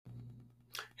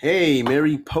Hey,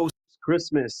 Merry post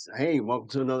Christmas. Hey, welcome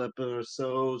to another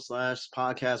episode slash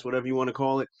podcast, whatever you want to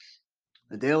call it.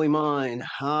 The Daily Mind.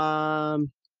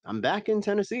 I'm back in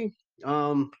Tennessee.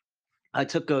 Um, I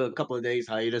took a couple of days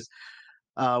hiatus.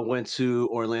 Went to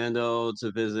Orlando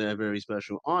to visit a very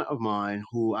special aunt of mine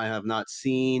who I have not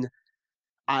seen.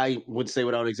 I would say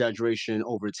without exaggeration,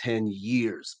 over 10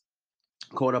 years.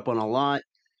 Caught up on a lot.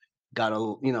 Got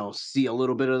to, see a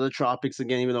little bit of the tropics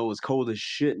again, even though it was cold as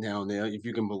shit down there, if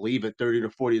you can believe it, 30 to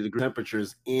 40-degree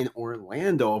temperatures in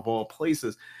Orlando, of all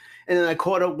places. And then I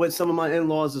caught up with some of my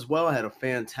in-laws as well. I had a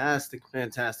fantastic,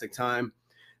 fantastic time.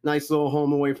 Nice little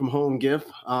home away from home gift.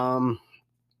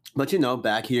 But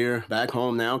back here, back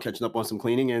home now, catching up on some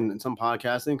cleaning and some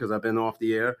podcasting because I've been off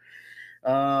the air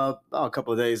about a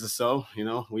couple of days or so.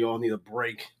 We all need a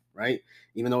break, right?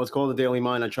 Even though it's called the Daily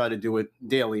Mind, I try to do it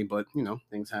daily, but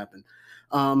things happen.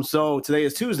 So today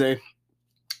is Tuesday,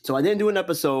 so I didn't do an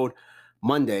episode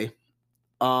Monday,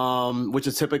 which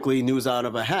is typically news out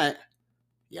of a hat.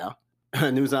 Yeah,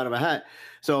 news out of a hat.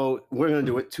 So we're gonna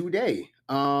do it today.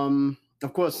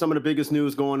 Of course, some of the biggest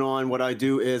news going on. What I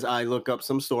do is I look up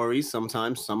some stories.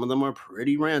 Sometimes some of them are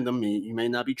pretty random. You may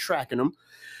not be tracking them,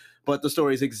 but the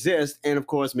stories exist, and of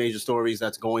course, major stories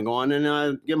that's going on, and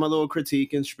I give my little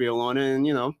critique and spiel on it,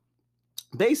 and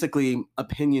basically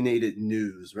opinionated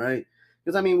news, right?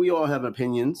 Because I mean, we all have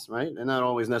opinions, right? They're not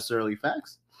always necessarily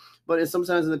facts, but it's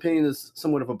sometimes an opinion is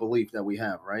somewhat of a belief that we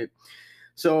have, right?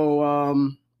 So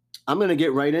I'm gonna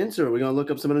get right into it. We're gonna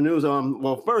look up some of the news.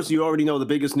 Well, first, you already know the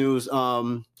biggest news.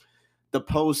 The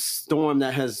post storm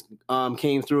that has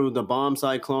came through, the bomb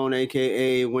cyclone,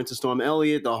 aka Winter Storm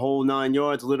Elliott, the whole 9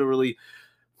 yards, literally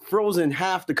frozen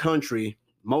half the country,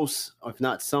 most, if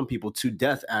not some people, to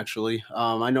death, actually.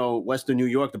 I know Western New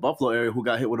York, the Buffalo area, who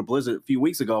got hit with a blizzard a few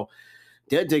weeks ago,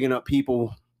 they're digging up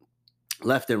people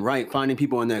left and right, finding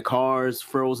people in their cars,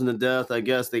 frozen to death. I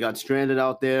guess they got stranded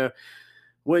out there,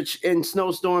 which in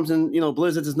snowstorms and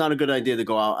blizzards is not a good idea to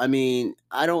go out. I mean,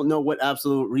 I don't know what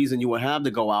absolute reason you would have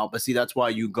to go out, but see, that's why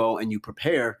you go and you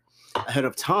prepare ahead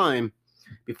of time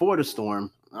before the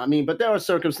storm. I mean, but there are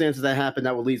circumstances that happen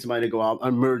that will lead somebody to go out,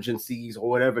 emergencies or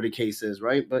whatever the case is,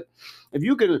 right? But if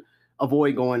you can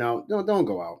avoid going out, no, don't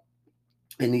go out.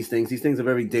 And these things are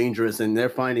very dangerous, and they're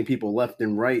finding people left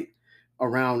and right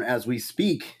around as we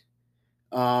speak,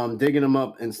 digging them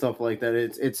up and stuff like that.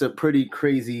 It's a pretty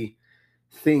crazy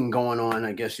thing going on,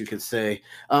 I guess you could say.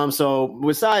 So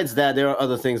besides that, there are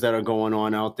other things that are going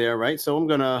on out there, right? So I'm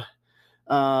gonna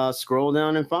scroll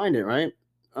down and find it, right?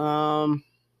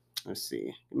 Let's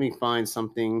see. Let me find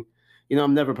something.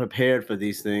 I'm never prepared for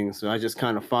these things, so I just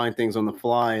kind of find things on the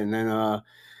fly and then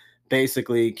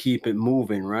basically keep it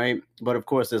moving, right? But of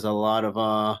course, there's a lot of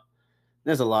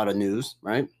news,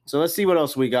 right? So let's see what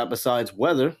else we got besides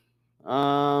weather.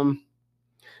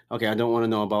 Okay, I don't want to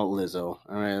know about Lizzo.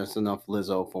 All right, that's enough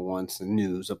Lizzo for once.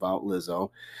 News about Lizzo.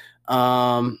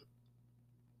 Um,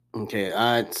 okay,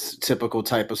 it's typical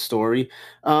type of story.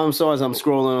 So as I'm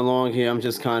scrolling along here, I'm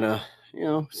just kind of,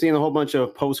 seeing a whole bunch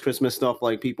of post-Christmas stuff,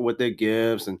 like people with their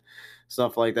gifts and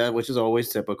stuff like that, which is always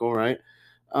typical, right?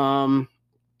 Um,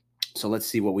 so let's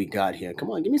see what we got here.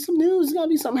 Come on, give me some news. There's gotta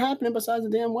be something happening besides the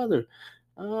damn weather.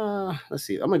 Let's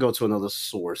see. I'm gonna go to another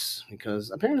source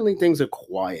because apparently things are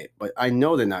quiet, but I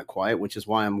know they're not quiet, which is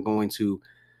why I'm going to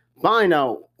find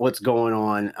out what's going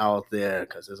on out there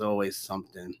because there's always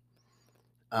something.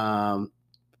 Um,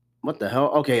 what the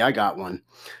hell? Okay, I got one.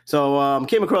 So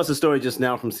came across a story just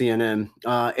now from CNN.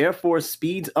 Air Force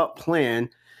speeds up plan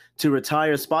to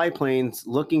retire spy planes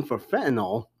looking for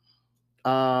fentanyl.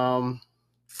 Um,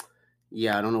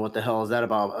 yeah, I don't know what the hell is that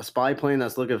about. A spy plane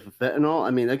that's looking for fentanyl.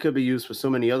 I mean, that could be used for so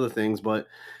many other things, but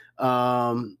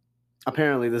um,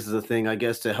 apparently this is a thing, I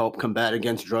guess, to help combat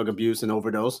against drug abuse and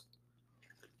overdose.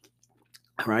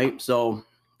 Right. So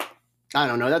I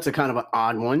don't know. That's a kind of an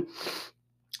odd one.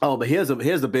 Oh, but here's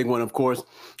the big one, of course,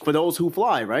 for those who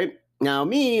fly, right? Now,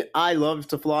 me, I love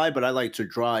to fly, but I like to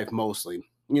drive mostly.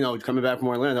 Coming back from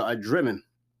Orlando, I've driven.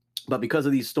 But because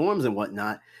of these storms and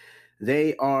whatnot,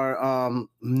 they are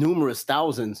numerous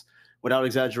thousands, without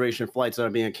exaggeration, flights that are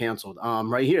being canceled.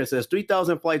 Right here, it says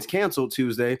 3,000 flights canceled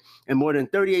Tuesday and more than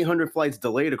 3,800 flights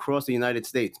delayed across the United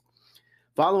States.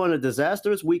 Following a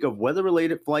disastrous week of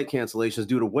weather-related flight cancellations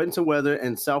due to winter weather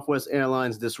and Southwest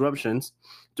Airlines disruptions,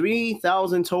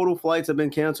 3,000 total flights have been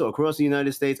canceled across the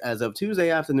United States as of Tuesday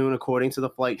afternoon, according to the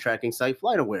flight tracking site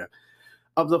FlightAware.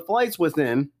 Of the flights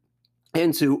within,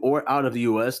 into, or out of the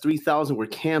U.S., 3,000 were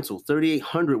canceled.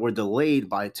 3,800 were delayed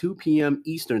by 2 p.m.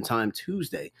 Eastern Time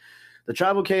Tuesday. The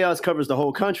travel chaos covers the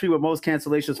whole country, with most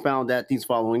cancellations found at these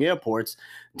following airports: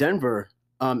 Denver,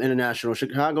 International,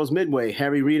 Chicago's Midway,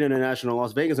 Harry Reid International,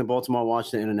 Las Vegas, and Baltimore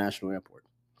Washington International Airport.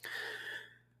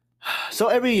 So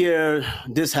every year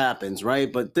this happens,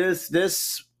 right? But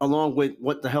this along with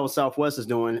what the hell Southwest is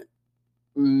doing,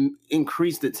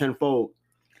 increased it tenfold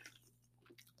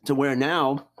to where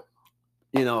now,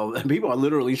 people are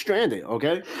literally stranded.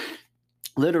 Okay,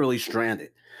 literally stranded.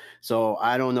 So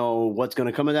I don't know what's going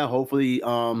to come of that. Hopefully,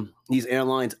 these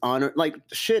airlines honor, like,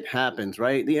 shit happens,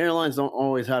 right? The airlines don't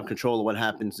always have control of what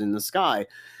happens in the sky,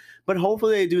 but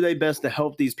hopefully they do their best to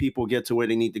help these people get to where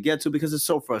they need to get to, because it's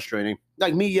so frustrating.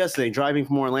 Like me yesterday, driving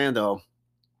from Orlando.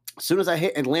 As soon as I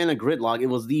hit Atlanta gridlock, it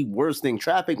was the worst thing.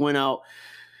 Traffic went out.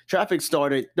 Traffic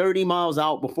started 30 miles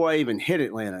out before I even hit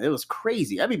Atlanta. It was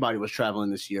crazy. Everybody was traveling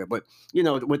this year. But,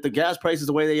 with the gas prices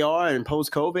the way they are and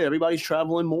post-COVID, everybody's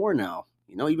traveling more now.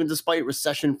 Even despite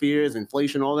recession fears,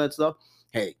 inflation, all that stuff.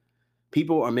 Hey,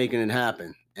 people are making it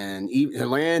happen. And even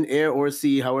land, air, or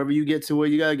sea, however you get to where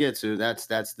you got to get to, that's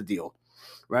the deal,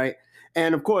 right?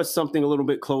 And, of course, something a little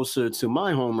bit closer to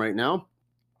my home right now.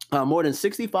 More than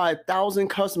 65,000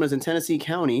 customers in Tennessee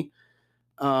County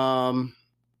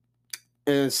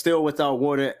and still without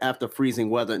water after freezing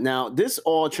weather. Now, this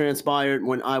all transpired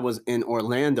when I was in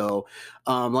Orlando.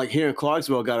 Like here in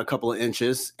Clarksville, got a couple of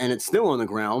inches, and it's still on the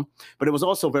ground, but it was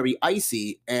also very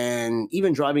icy. And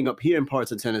even driving up here in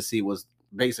parts of Tennessee was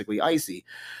basically icy.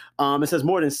 It says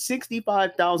more than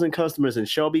 65,000 customers in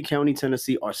Shelby County,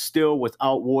 Tennessee, are still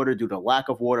without water due to lack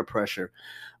of water pressure.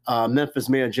 Memphis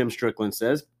Mayor Jim Strickland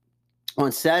says. On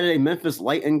Saturday, Memphis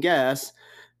Light and Gas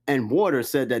and Water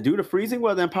said that due to freezing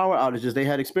weather and power outages, they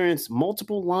had experienced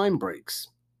multiple line breaks,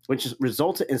 which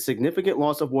resulted in significant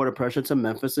loss of water pressure to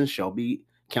Memphis and Shelby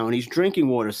County's drinking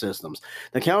water systems.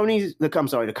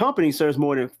 The company serves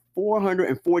more than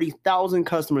 440,000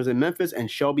 customers in Memphis and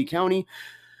Shelby County.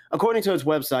 According to its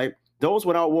website, those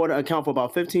without water account for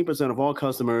about 15% of all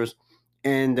customers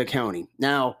in the county.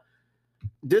 Now,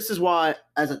 this is why,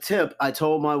 as a tip, I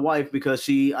told my wife, because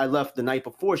I left the night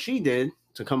before she did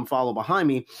to come follow behind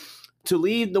me, to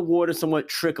leave the water somewhat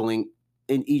trickling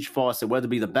in each faucet, whether it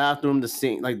be the bathroom, the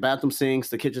sink, like bathroom sinks,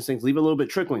 the kitchen sinks, leave a little bit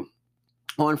trickling.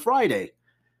 On Friday,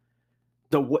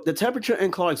 the temperature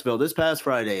in Clarksville this past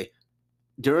Friday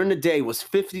during the day was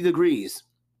 50 degrees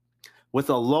with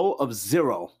a low of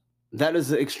 0. That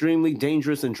is an extremely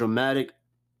dangerous and dramatic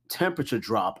temperature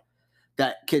drop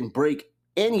that can break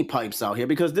any pipes out here,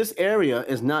 because this area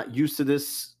is not used to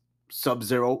this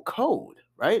sub-zero code,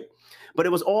 right? But it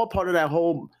was all part of that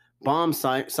whole bomb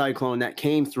cyclone that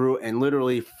came through and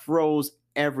literally froze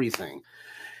everything.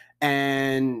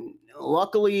 And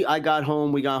luckily we got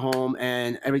home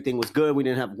and everything was good. We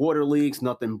didn't have water leaks,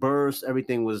 nothing burst.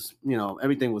 Everything was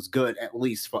good, at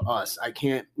least for us. I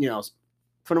can't,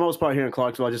 for the most part here in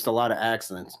Clarksville, just a lot of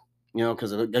accidents,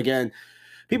 because again,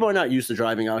 people are not used to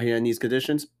driving out here in these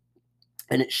conditions.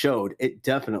 And it showed. It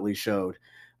definitely showed.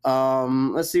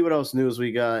 Let's see what else news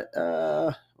we got.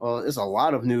 Well, there's a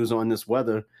lot of news on this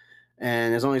weather,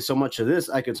 and there's only so much of this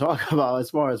I can talk about as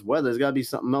far as weather. There's got to be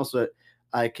something else that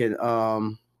I can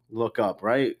look up,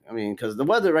 right? I mean, because the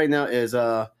weather right now is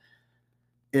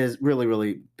really,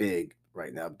 really big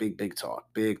right now. Big talk.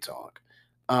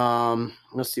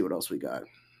 Let's see what else we got.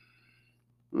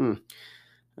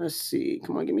 Let's see.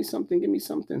 Come on, give me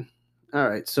something. All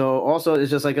right. So also,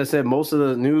 it's just like I said, most of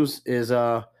the news is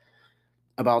about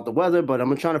the weather, but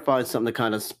I'm trying to find something to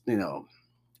kind of,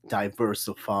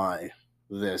 diversify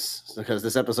this, because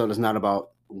this episode is not about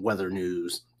weather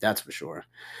news. That's for sure.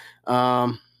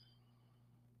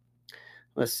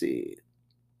 Let's see.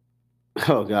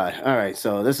 Oh, God. All right.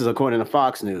 So this is according to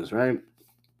Fox News, right?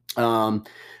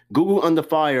 Google under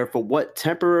fire for what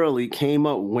temporarily came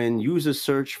up when users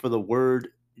searched for the word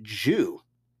Jew.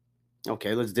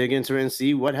 Okay, let's dig into it and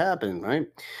see what happened, right?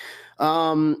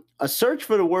 A search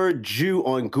for the word Jew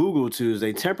on Google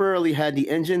Tuesday temporarily had the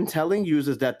engine telling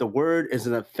users that the word is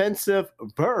an offensive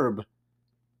verb.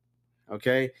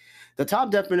 Okay, the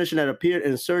top definition that appeared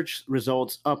in search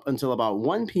results up until about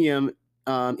 1 p.m.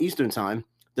 Eastern time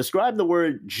described the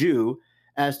word Jew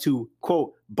as to,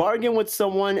 quote, bargain with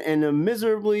someone in a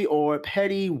miserably or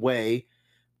petty way,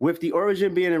 with the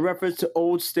origin being in reference to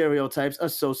old stereotypes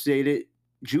associated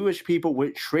Jewish people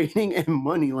with trading and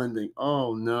money lending.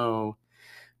 Oh, no.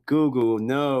 Google,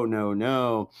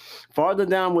 no. Farther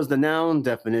down was the noun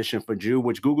definition for Jew,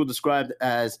 which Google described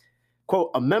as,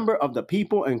 quote, a member of the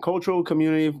people and cultural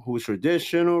community whose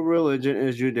traditional religion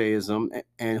is Judaism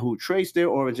and who trace their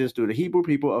origins through the Hebrew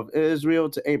people of Israel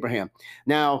to Abraham.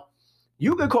 Now,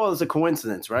 you could call this a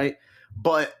coincidence, right?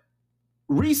 But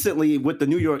recently with the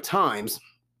New York Times,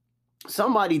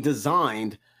 somebody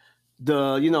designed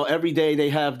every day they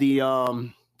have the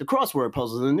the crossword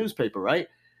puzzles in the newspaper, right?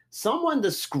 Somebody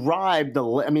designed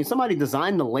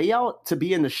the layout to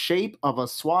be in the shape of a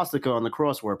swastika on the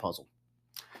crossword puzzle.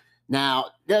 Now,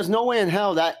 there's no way in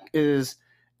hell that is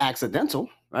accidental,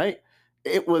 right?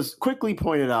 It was quickly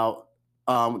pointed out,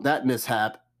 that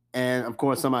mishap, and of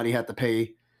course, somebody had to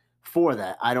pay for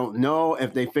that. I don't know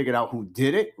if they figured out who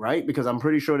did it, right? Because I'm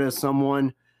pretty sure there's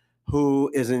someone who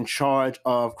is in charge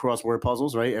of crossword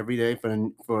puzzles, right, every day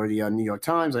for the New York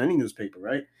Times or any newspaper,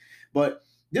 right? But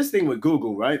this thing with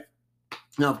Google, right?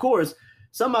 Now, of course,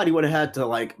 somebody would have had to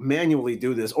like manually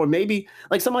do this, or maybe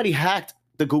like somebody hacked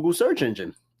the Google search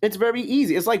engine. It's very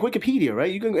easy. It's like Wikipedia,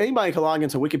 right? Anybody can log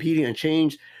into Wikipedia and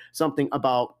change something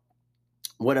about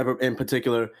whatever in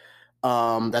particular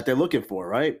that they're looking for,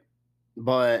 right?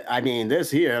 But I mean,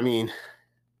 this here, I mean,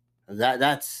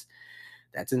 that's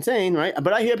insane, right?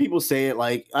 But I hear people say it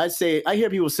like I hear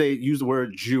people use the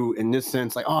word Jew in this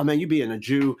sense, like, oh man, you being a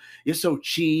Jew, you're so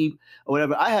cheap or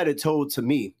whatever. I had it told to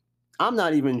me, I'm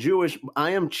not even Jewish.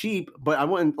 I am cheap, but I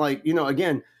wouldn't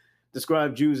again,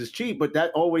 describe Jews as cheap, but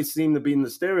that always seemed to be in the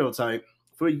stereotype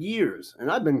for years.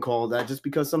 And I've been called that just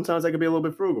because sometimes I can be a little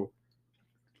bit frugal.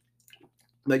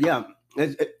 But yeah,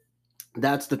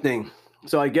 that's the thing.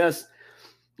 So I guess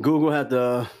Google had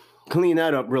to clean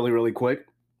that up really, really quick.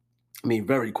 I mean,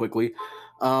 very quickly.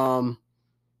 Here's a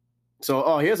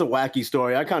wacky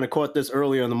story. I kind of caught this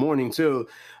earlier in the morning too.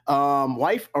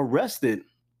 Wife arrested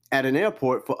at an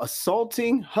airport for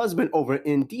assaulting husband over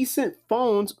indecent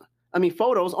photos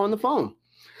on the phone.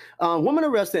 Woman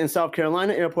arrested in South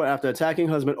Carolina airport after attacking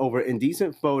husband over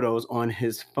indecent photos on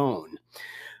his phone.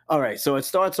 All right, so it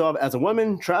starts off as a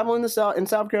woman traveling in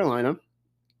South Carolina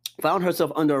found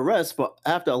herself under arrest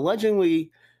after allegedly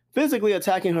physically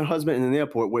attacking her husband in an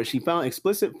airport where she found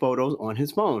explicit photos on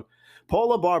his phone.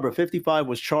 Paula Barber, 55,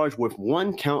 was charged with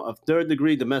one count of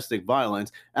third-degree domestic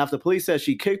violence after police said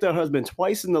she kicked her husband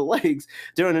twice in the legs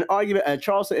during an argument at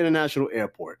Charleston International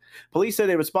Airport. Police said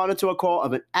they responded to a call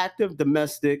of an active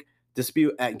domestic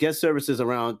dispute at guest services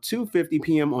around 2:50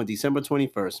 p.m. on December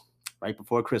 21st, right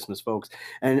before Christmas, folks.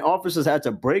 And officers had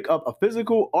to break up a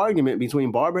physical argument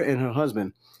between Barber and her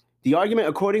husband. The argument,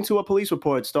 according to a police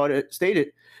report, started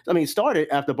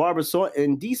after Barber saw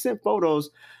indecent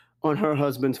photos on her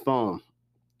husband's phone.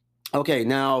 Okay,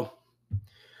 now,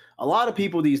 a lot of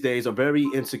people these days are very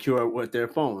insecure with their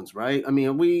phones, right? I mean,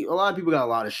 a lot of people got a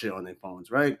lot of shit on their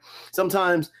phones, right?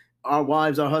 Sometimes our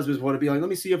wives, our husbands want to be like, let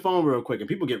me see your phone real quick. And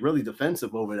people get really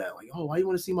defensive over that. Like, oh, why do you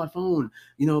want to see my phone?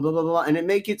 Blah, blah, blah. And it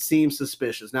make it seem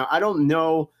suspicious. Now, I don't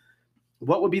know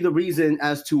what would be the reason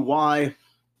as to why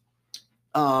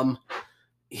why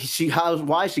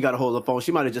she got a hold of the phone.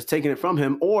 She might have just taken it from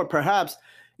him, or perhaps,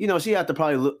 she had to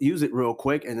probably use it real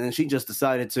quick, and then she just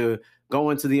decided to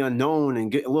go into the unknown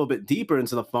and get a little bit deeper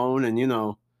into the phone, and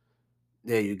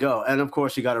there you go. And of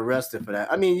course, she got arrested for that.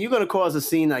 I mean, you're going to cause a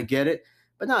scene, I get it,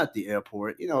 but not at the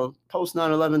airport. Post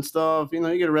 9/11 stuff,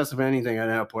 you get arrested for anything at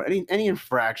an airport. Any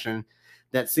infraction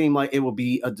that seemed like it will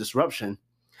be a disruption,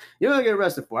 you're going to get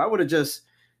arrested for. I would have just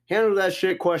handled that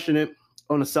shit, questioned it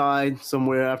on the side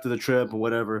somewhere after the trip or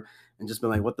whatever, and just been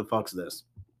like, what the fuck's this?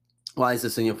 Why is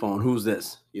this in your phone? Who's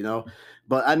this?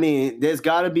 But I mean, there's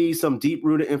got to be some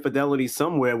deep-rooted infidelity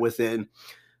somewhere within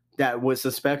that would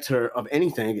suspect her of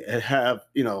anything and have,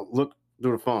 look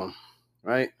through the phone,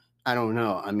 right? I don't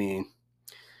know. I mean,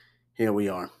 here we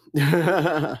are.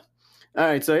 All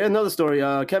right, so another story.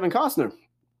 Kevin Costner,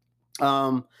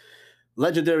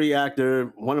 legendary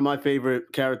actor, one of my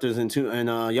favorite characters in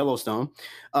Yellowstone.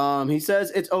 He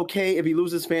says it's okay if he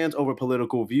loses fans over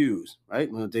political views, right?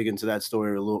 I'm going to dig into that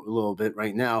story a little bit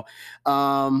right now.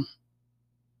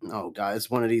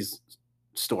 It's one of these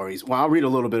stories. Well, I'll read a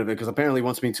little bit of it because apparently he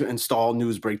wants me to install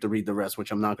Newsbreak to read the rest,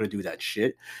 which I'm not going to do that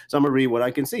shit. So I'm going to read what I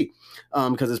can see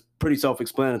because it's pretty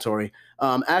self-explanatory.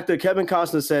 Actor Kevin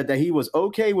Costner said that he was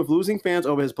okay with losing fans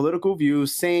over his political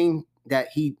views, saying that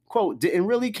he, quote, didn't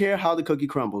really care how the cookie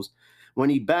crumbles when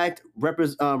he backed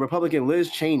Republican Liz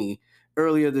Cheney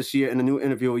earlier this year in a new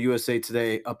interview with USA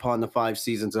Today upon the 5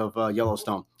 seasons of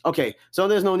Yellowstone. Okay, so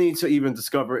there's no need to even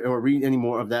discover or read any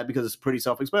more of that because it's pretty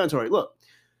self-explanatory. Look,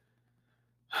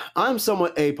 I'm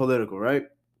somewhat apolitical, right?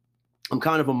 I'm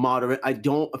kind of a moderate. I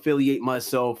don't affiliate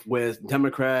myself with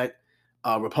Democrat,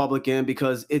 Republican,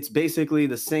 because it's basically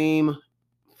the same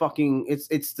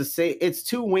it's the same. It's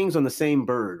two wings on the same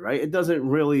bird, right? It doesn't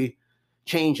really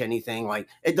change anything. Like,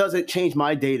 it doesn't change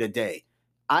my day to day.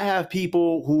 I have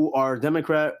people who are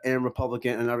Democrat and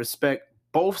Republican, and I respect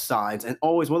both sides and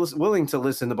always willing to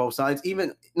listen to both sides,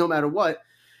 even no matter what.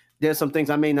 There's some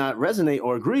things I may not resonate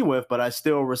or agree with, but I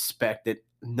still respect it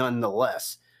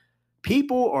nonetheless.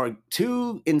 people are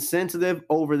too insensitive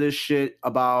over this shit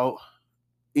about,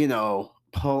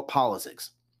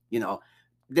 politics.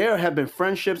 There have been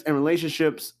friendships and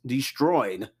relationships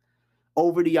destroyed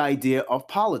over the idea of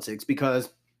politics because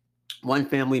one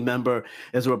family member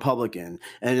is a Republican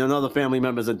and another family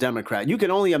member is a Democrat. You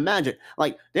can only imagine.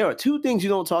 Like, there are two things you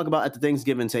don't talk about at the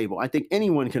Thanksgiving table. I think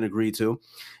anyone can agree to,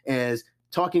 is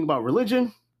talking about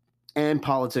religion and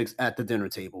politics at the dinner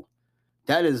table.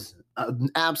 That is an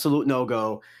absolute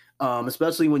no-go,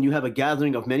 especially when you have a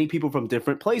gathering of many people from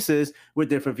different places with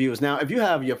different views. Now, if you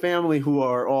have your family who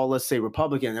are all, let's say,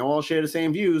 Republican, and all share the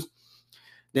same views,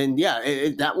 then yeah,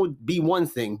 that would be one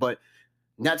thing. But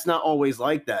that's not always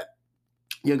like that.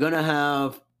 You're going to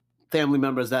have family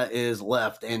members that is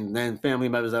left and then family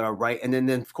members that are right. And then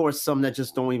of course, some that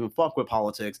just don't even fuck with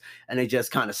politics and they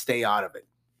just kind of stay out of it.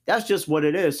 That's just what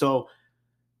it is. So,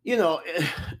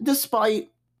 despite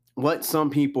what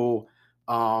some people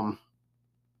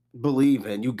believe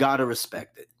in, you got to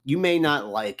respect it. You may not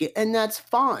like it, and that's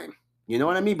fine. You know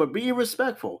what I mean? But be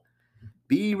respectful.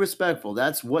 Be respectful.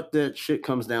 That's what that shit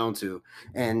comes down to.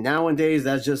 And nowadays,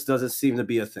 that just doesn't seem to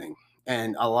be a thing.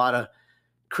 And a lot of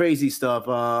crazy stuff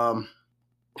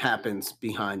happens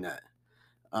behind that.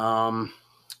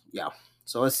 Yeah.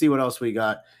 So let's see what else we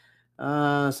got.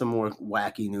 Some more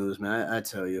wacky news, man. I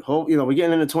tell you. Hope we're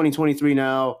getting into 2023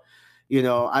 now.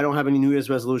 I don't have any New Year's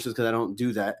resolutions because I don't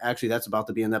do that. Actually, that's about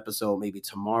to be an episode maybe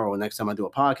tomorrow, next time I do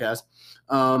a podcast.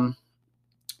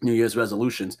 New Year's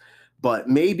resolutions. But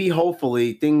maybe,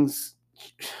 hopefully, things.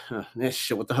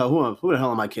 Shit, what the hell? Who the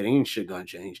hell am I kidding? Ain't shit gonna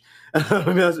change.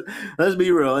 Let's be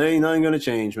real. Ain't nothing gonna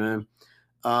change, man.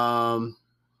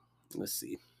 Let's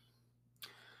see.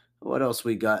 What else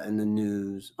we got in the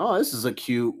news? Oh, this is a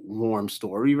cute, warm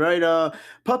story, right?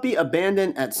 Puppy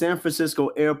abandoned at San Francisco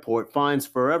airport finds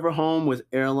forever home with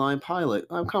airline pilot.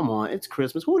 Oh, come on, it's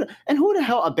Christmas. Who the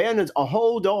hell abandons a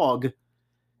whole dog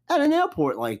at an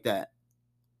airport like that?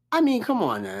 I mean, come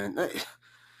on, man.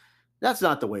 That's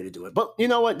not the way to do it. But you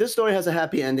know what? This story has a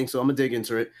happy ending, so I'm going to dig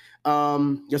into it.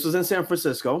 This was in San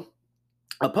Francisco.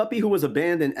 A puppy who was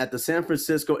abandoned at the San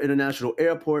Francisco International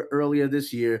Airport earlier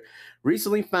this year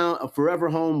recently found a forever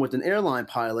home with an airline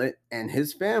pilot and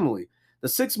his family. The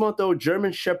 6-month-old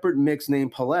German Shepherd mix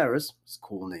named Polaris, it's a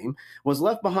cool name, was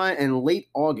left behind in late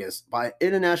August by an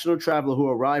international traveler who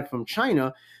arrived from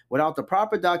China without the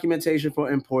proper documentation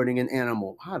for importing an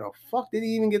animal. How the fuck did he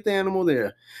even get the animal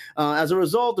there? As a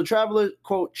result, the traveler,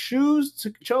 quote, chose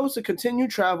to continue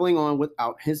traveling on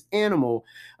without his animal,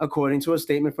 according to a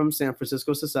statement from San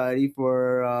Francisco Society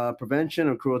for Prevention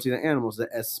of Cruelty to Animals, the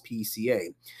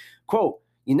SPCA. Quote,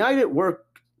 United worked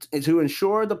to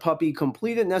ensure the puppy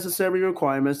completed necessary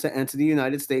requirements to enter the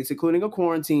United States, including a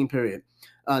quarantine period.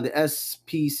 The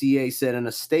SPCA said in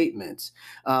a statement.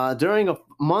 During a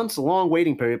months-long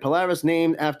waiting period, Polaris,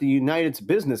 named after United's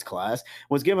business class,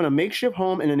 was given a makeshift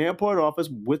home in an airport office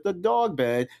with a dog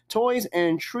bed, toys,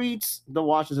 and treats, the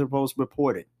Washington Post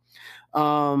reported.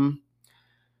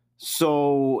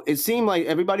 So it seemed like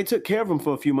everybody took care of him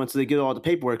for a few months to get all the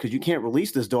paperwork, because you can't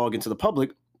release this dog into the public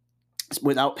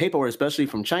without paperwork, especially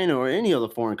from China or any other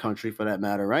foreign country for that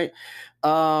matter, right?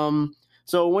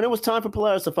 So when it was time for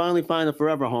Polaris to finally find a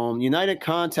forever home, United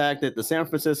contacted the San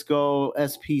Francisco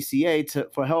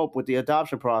SPCA for help with the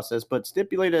adoption process, but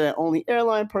stipulated that only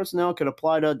airline personnel could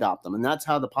apply to adopt them. And that's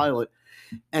how the pilot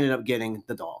ended up getting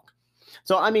the dog.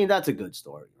 So, I mean, that's a good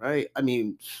story, right? I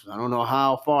mean, I don't know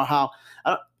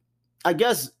I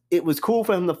guess it was cool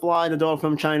for him to fly the dog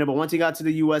from China, but once he got to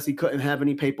the U.S., he couldn't have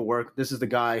any paperwork. This is the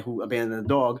guy who abandoned the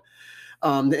dog.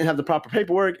 Didn't have the proper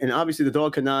paperwork, and obviously the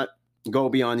dog could not go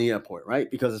beyond the airport, right?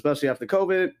 Because especially after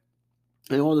COVID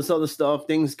and all this other stuff,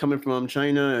 things coming from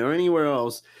China or anywhere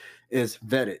else is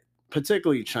vetted,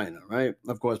 particularly China, right?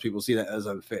 Of course, people see that as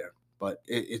unfair, but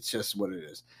it's just what it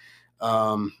is.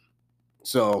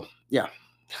 So, yeah,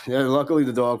 luckily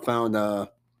the dog found a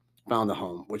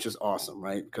home, which is awesome,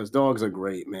 right? Because dogs are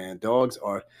great, man. Dogs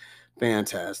are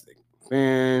fantastic.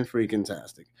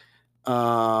 Fan-freaking-tastic.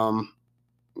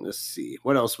 Let's see.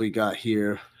 What else we got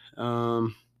here?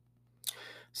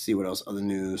 See what else. Other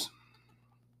news.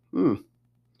 No,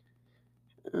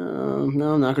 I'm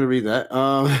not going to read that.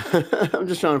 I'm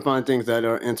just trying to find things that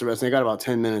are interesting. I got about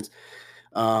 10 minutes.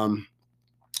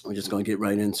 We're just going to get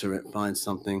right into it. Find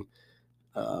something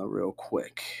real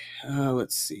quick.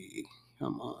 Let's see.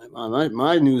 Come on.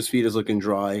 My news feed is looking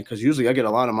dry because usually I get a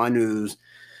lot of my news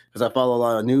because I follow a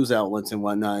lot of news outlets and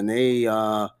whatnot, and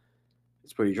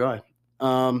it's pretty dry.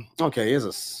 Okay, here's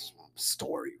a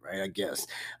story, right? I guess.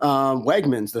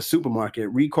 Wegmans, the supermarket,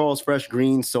 recalls fresh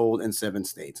greens sold in 7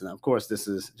 states. And of course, this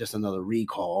is just another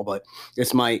recall, but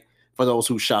this might, for those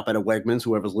who shop at a Wegmans,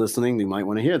 whoever's listening, they might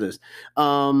want to hear this.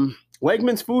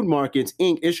 Wegmans Food Markets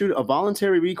Inc. issued a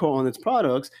voluntary recall on its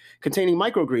products containing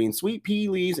microgreens, sweet pea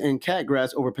leaves, and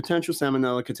catgrass over potential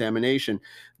salmonella contamination.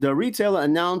 The retailer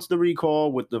announced the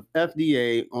recall with the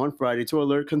FDA on Friday to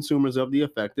alert consumers of the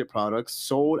affected products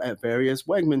sold at various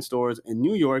Wegmans stores in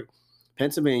New York,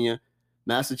 Pennsylvania,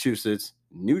 Massachusetts,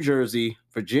 New Jersey,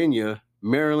 Virginia,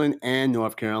 Maryland, and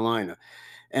North Carolina.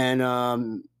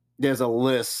 And there's a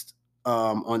list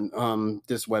on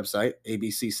this website,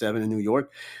 ABC7 in New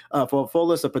York, for a full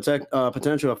list of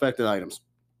potential affected items.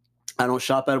 I don't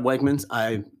shop at Wegmans.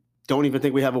 I don't even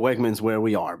think we have a Wegmans where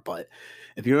we are. But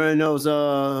if you're in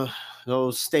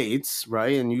those states,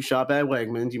 right, and you shop at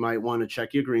Wegmans, you might want to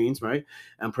check your greens, right?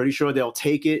 I'm pretty sure they'll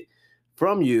take it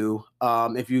from you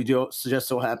if you do just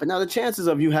so happen. Now, the chances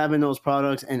of you having those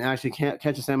products and actually can't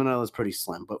catch a salmonella is pretty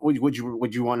slim. But would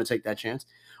you want to take that chance,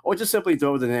 or just simply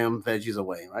throw the damn veggies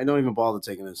away? Right? Don't even bother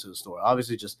taking it to the store.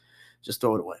 Obviously, just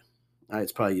throw it away. All right,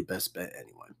 it's probably your best bet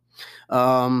anyway.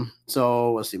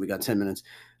 So let's see. We got 10 minutes.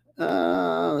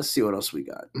 Let's see what else we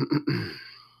got.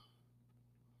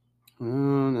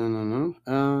 No.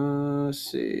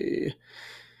 Let's see.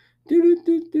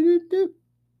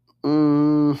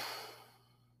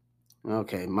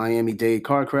 Okay, Miami-Dade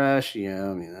car crash.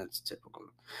 Yeah, I mean, that's typical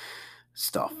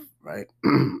stuff, right?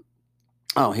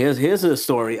 Oh, here's a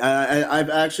story.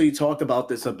 I've actually talked about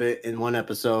this a bit in one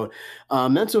episode.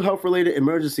 Mental health-related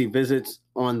emergency visits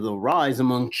on the rise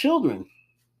among children.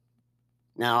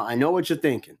 Now, I know what you're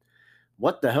thinking.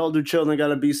 What the hell do children got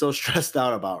to be so stressed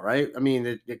out about, right? I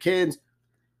mean, the kids,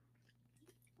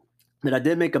 that I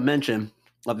did make a mention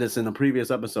of this in a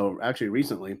previous episode, actually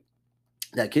recently,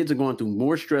 that kids are going through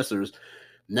more stressors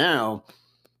now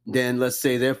than, let's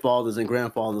say, their fathers and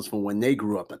grandfathers from when they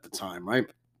grew up at the time, right?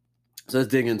 So let's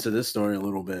dig into this story a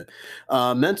little bit.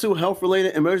 Mental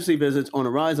health-related emergency visits on a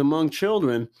rise among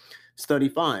children, study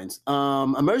finds.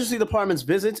 Emergency departments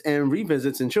visits and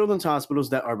revisits in children's hospitals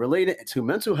that are related to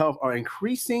mental health are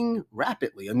increasing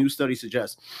rapidly, a new study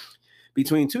suggests.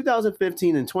 Between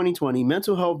 2015 and 2020,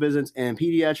 mental health visits and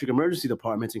pediatric emergency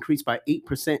departments increased by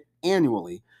 8%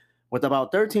 annually, with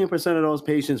about 13% of those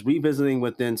patients revisiting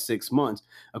within 6 months,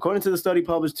 according to the study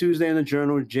published Tuesday in the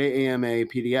journal JAMA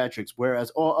Pediatrics, whereas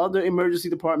all other emergency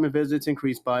department visits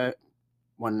increased by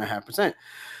 1.5%.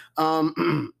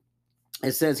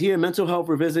 It says here mental health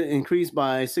revisit increased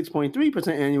by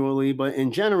 6.3% annually, but in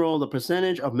general, the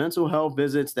percentage of mental health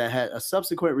visits that had a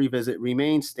subsequent revisit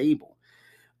remained stable.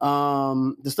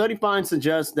 The study finds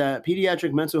suggest that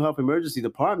pediatric mental health emergency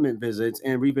department visits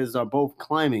and revisits are both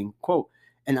climbing, quote,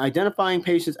 and identifying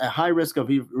patients at high risk of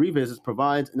revisits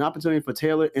provides an opportunity for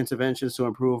tailored interventions to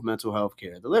improve mental health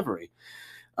care delivery.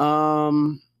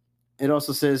 It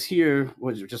also says here,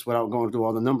 just without going through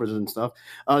all the numbers and stuff,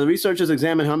 the researchers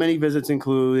examined how many visits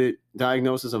included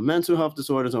diagnosis of mental health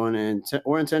disorders or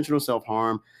intentional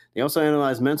self-harm. They also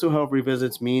analyzed mental health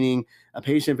revisits, meaning a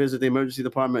patient visit the emergency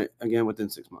department again within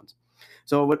 6 months.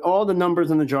 So with all the numbers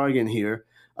and the jargon here,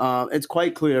 it's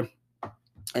quite clear.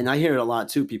 And I hear it a lot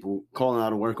too, people calling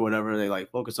out of work or whatever. They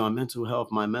like focus on mental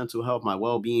health, my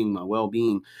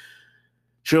well-being.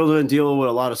 Children deal with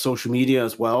a lot of social media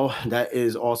as well. That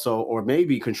is also, or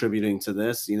maybe contributing to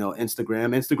this,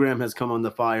 Instagram. Instagram has come under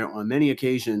fire on many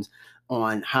occasions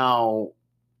on how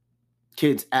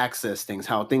kids access things,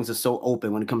 how things are so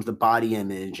open when it comes to body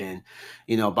image and,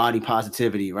 body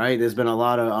positivity, right? There's been a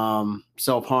lot of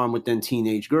self-harm within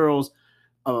teenage girls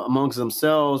amongst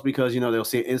themselves because, they'll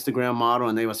see an Instagram model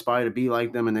and they aspire to be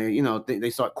like them. And they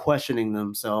start questioning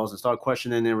themselves and start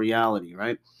questioning their reality,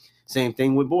 right? Same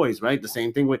thing with boys, right? The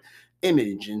same thing with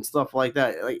image and stuff like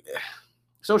that. Like,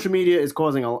 social media is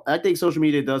causing I think social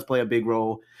media does play a big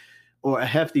role or a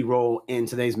hefty role in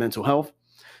today's mental health,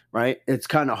 right? It's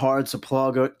kind of hard to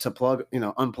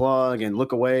unplug and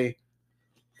look away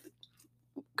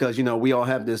because, we all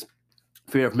have this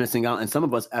fear of missing out. And some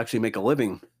of us actually make a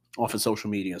living off of social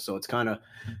media. So it's kind of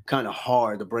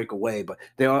hard to break away, but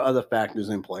there are other factors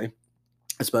in play,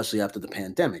 especially after the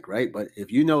pandemic, right? But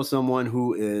if you know someone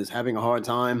who is having a hard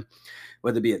time,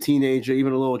 whether it be a teenager,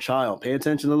 even a little child, pay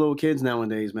attention to little kids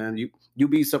nowadays, man. You'd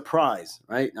be surprised,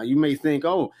 right? Now you may think,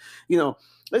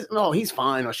 he's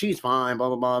fine or she's fine, blah,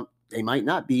 blah, blah. They might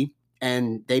not be,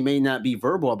 and they may not be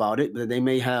verbal about it, but they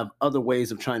may have other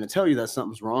ways of trying to tell you that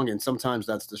something's wrong, and sometimes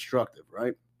that's destructive,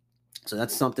 right? So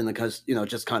that's something to,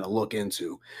 just kind of look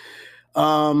into.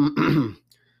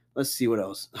 Let's see what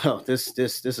else. Oh, this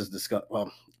is disgusting.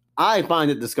 Well, I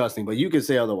find it disgusting, but you can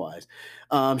say otherwise.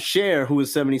 Cher, who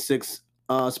is 76,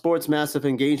 sports massive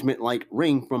engagement like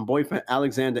ring from boyfriend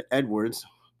Alexander Edwards.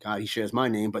 God, he shares my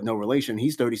name, but no relation.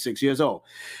 He's 36 years old.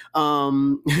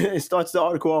 It starts the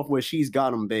article off with "She's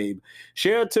got him, babe."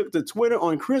 Cher took to Twitter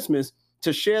on Christmas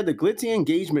to share the glitzy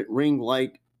engagement ring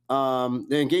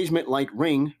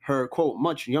ring her quote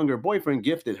much younger boyfriend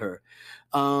gifted her.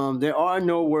 There are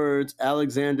no words.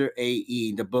 Alexander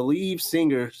A.E., the Believe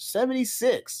singer,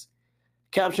 76,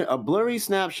 captured a blurry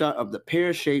snapshot of the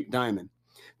pear-shaped diamond.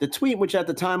 The tweet, which at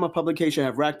the time of publication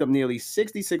had racked up nearly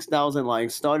 66,000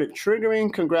 likes, started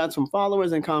triggering congrats from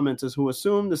followers and commenters who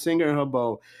assumed the singer and her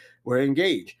beau were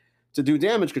engaged. To do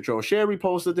damage control, Cher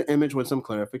reposted the image with some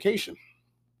clarification.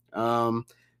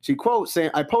 She quotes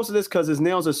saying, "I posted this because his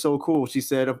nails are so cool," she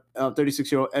said of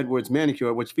 36-year-old Edwards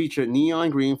manicure, which featured neon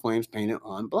green flames painted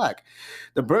on black.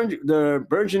 The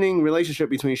burgeoning relationship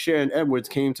between Cher and Edwards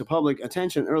came to public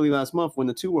attention early last month when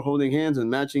the two were holding hands in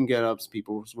matching get-ups,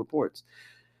 People's reports.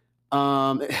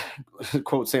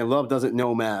 Quote saying, "Love doesn't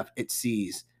know math, it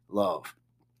sees love."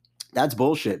 That's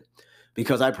bullshit.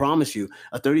 Because I promise you,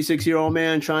 a 36-year-old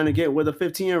man trying to get with a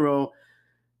 15-year-old,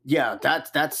 yeah,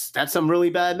 that's some really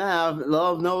bad math.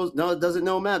 Love doesn't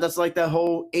know math. That's like that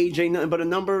whole age ain't nothing but a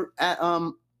number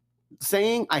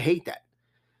saying. I hate that.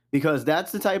 Because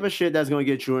that's the type of shit that's going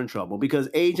to get you in trouble. Because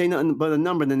age ain't nothing but a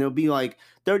number. Then there'll be like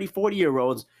 30,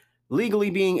 40-year-olds legally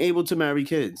being able to marry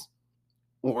kids.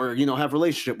 Or, have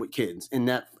relationship with kids in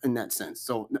that sense.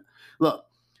 So, look,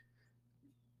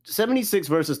 76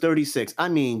 versus 36. I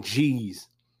mean, geez.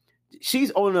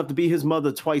 She's old enough to be his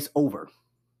mother twice over.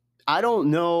 I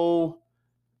don't know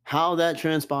how that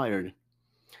transpired,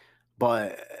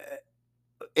 but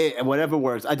whatever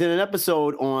works. I did an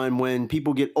episode on when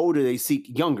people get older, they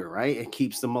seek younger, right? It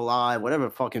keeps them alive, whatever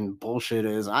fucking bullshit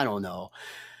is. I don't know.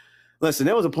 Listen,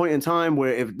 there was a point in time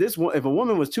where if a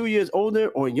woman was 2 years older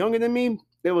or younger than me,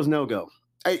 it was no go.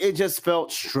 It just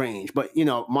felt strange. But,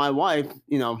 my wife,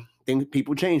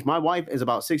 people change. My wife is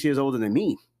about 6 years older than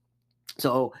me.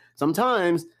 So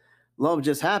sometimes love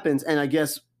just happens. And I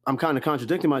guess I'm kind of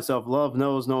contradicting myself. Love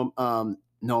knows no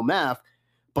math,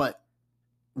 but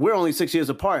we're only 6 years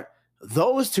apart.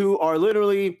 Those two are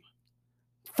literally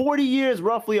 40 years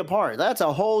roughly apart. That's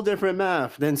a whole different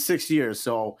math than 6 years.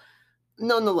 So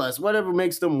nonetheless, whatever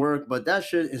makes them work, but that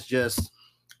shit is just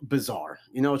bizarre.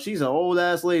 She's an old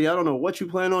ass lady. I don't know what you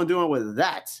plan on doing with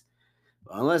that.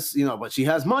 Unless, but she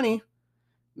has money.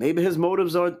 Maybe his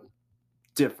motives are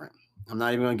different. I'm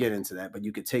not even going to get into that, but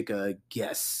you could take a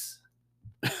guess.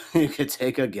 You could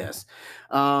take a guess.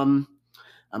 I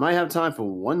might have time for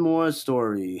one more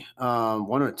story.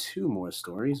 One or two more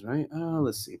stories, right?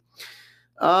 Let's see.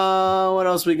 What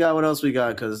else we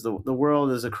got? Because the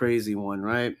world is a crazy one,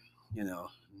 right?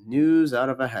 News out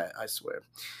of a hat, I swear.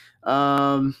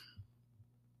 I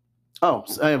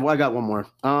got one more.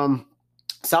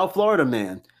 South Florida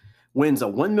man wins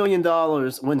 $1 million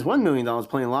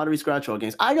playing lottery scratch-off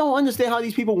games. I don't understand how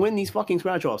these people win these fucking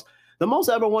scratch-offs. The most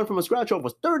I ever won from a scratch-off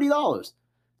was $30.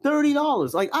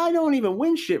 $30. Like, I don't even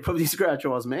win shit from these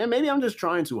scratch-offs, man. Maybe I'm just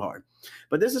trying too hard.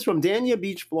 But this is from Dania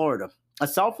Beach, Florida. A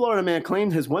South Florida man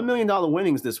claimed his $1 million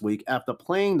winnings this week after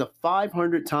playing the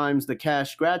 500 times the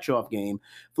cash scratch-off game,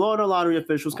 Florida lottery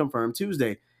officials confirmed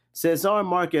Tuesday. Cesar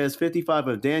Marquez, 55,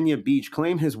 of Dania Beach,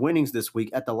 claimed his winnings this week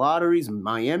at the lottery's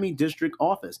Miami district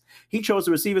office. He chose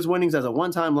to receive his winnings as a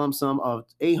one-time lump sum of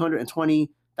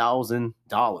 $820,000.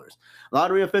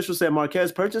 Lottery officials said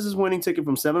Marquez purchased his winning ticket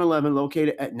from 7-Eleven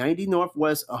located at 90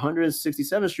 Northwest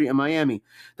 167th Street in Miami.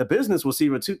 The business will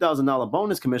receive a $2,000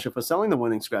 bonus commission for selling the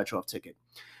winning scratch-off ticket.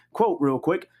 Quote, real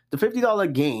quick, the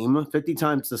 $50 game, 50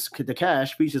 times the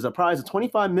cash, features a prize of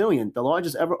 $25 million, the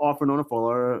largest ever offered on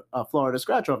a Florida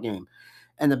scratch-off game,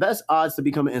 and the best odds to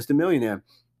become an instant millionaire.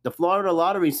 The Florida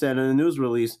Lottery said in a news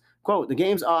release, quote, the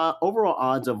game's overall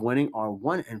odds of winning are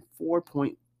 1 in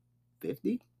 4.50.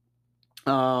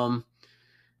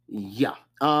 Yeah,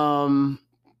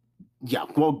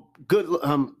 well, good.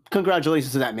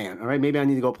 Congratulations to that man. All right, maybe I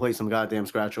need to go play some goddamn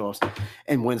scratch-offs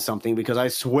and win something, because I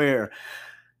swear,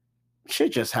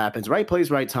 shit just happens. Right place,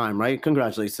 right time, right?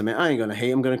 Congratulations, man. I ain't gonna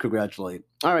hate. I'm gonna congratulate.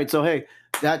 All right, so hey,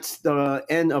 that's the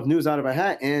end of News Out of a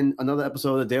Hat and another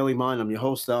episode of Daily Mind. I'm your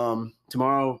host.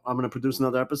 Tomorrow I'm gonna produce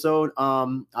another episode.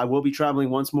 I will be traveling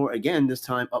once more again, this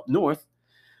time up north.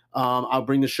 I'll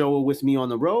bring the show with me on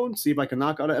the road, see if I can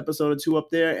knock out an episode or two up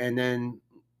there, and then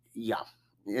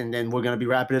we're gonna be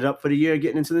wrapping it up for the year,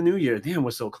 getting into the new year. Damn,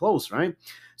 we're so close, right?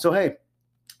 So hey,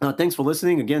 thanks for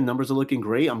listening. Again, numbers are looking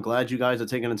great. I'm glad you guys are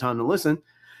taking the time to listen.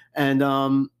 And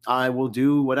I will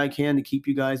do what I can to keep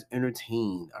you guys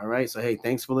entertained. All right. So, hey,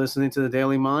 thanks for listening to the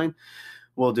Daily Mind.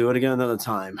 We'll do it again another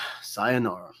time.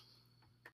 Sayonara.